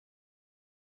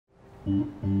I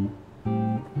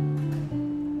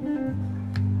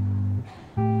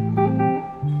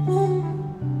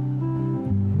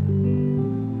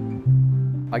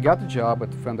got the job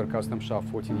at Fender Custom Shop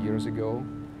 14 years ago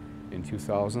in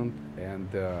 2000, and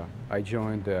I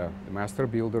joined the Master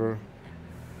Builder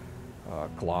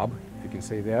Club, if you can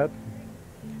say that.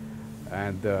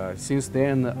 And since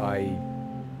then,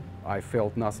 I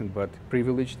felt nothing but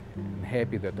privileged and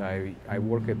happy that I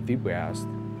work at the best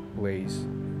place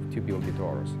to build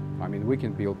guitars. I mean, we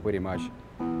can build pretty much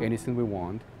anything we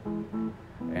want,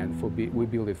 and we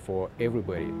build it for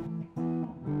everybody.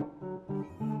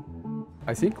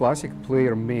 I think classic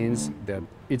player means that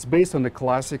it's based on the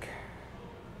classic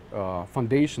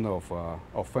foundation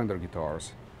of Fender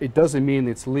guitars. It doesn't mean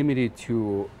it's limited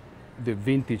to the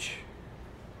vintage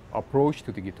approach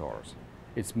to the guitars.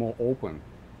 It's more open.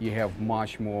 You have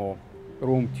much more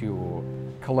room to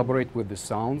collaborate with the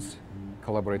sounds,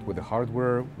 collaborate with the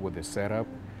hardware, with the setup,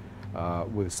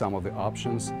 with some of the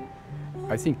options.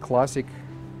 I think classic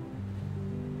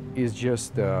is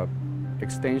just the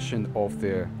extension of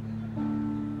the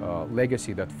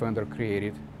legacy that Fender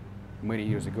created many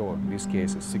years ago. In this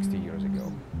case, it's 60 years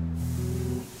ago.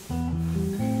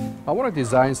 I want to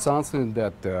design something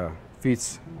that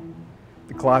fits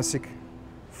the classic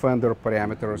Fender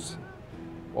parameters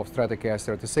of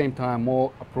Stratocaster, at the same time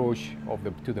more approach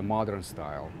to the modern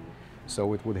style.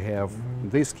 So it would have, in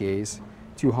this case,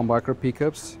 2 humbucker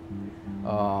pickups,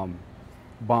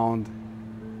 bound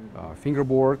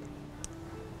fingerboard,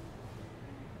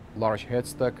 large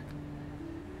headstock,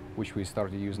 which we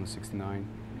started using in '69.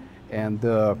 And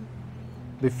the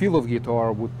feel of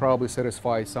guitar would probably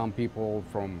satisfy some people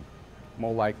from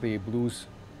more likely blues,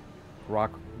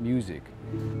 rock music.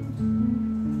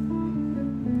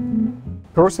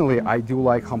 Personally, I do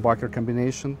like humbucker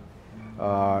combination.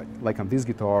 Like on this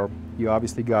guitar, you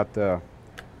obviously got the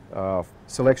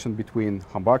selection between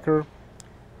humbucker,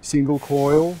 single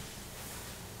coil,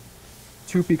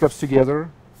 2 pickups together,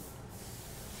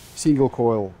 single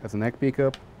coil at the neck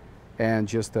pickup, and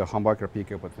just a humbucker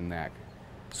pickup at the neck.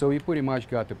 So you pretty much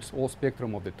got the whole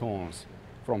spectrum of the tones,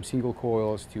 from single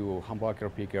coils to humbucker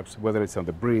pickups, whether it's on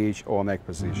the bridge or neck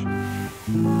position.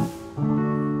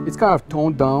 It's kind of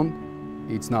toned down.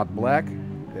 It's not black,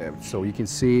 so you can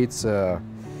see it's got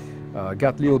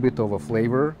a little bit of a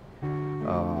flavor.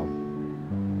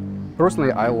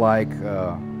 Personally, I like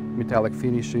metallic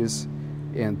finishes,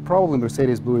 and probably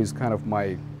Mercedes Blue is kind of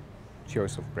my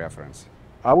choice of preference.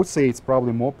 I would say it's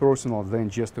probably more personal than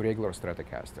just a regular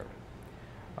Stratocaster.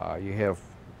 You have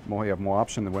more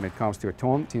option when it comes to a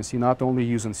tone, since you're not only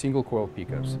using single coil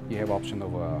pickups, you have option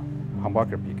of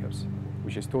humbucker pickups,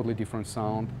 which is totally different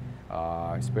sound,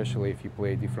 especially if you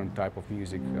play different type of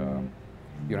music.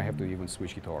 You don't have to even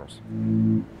switch guitars.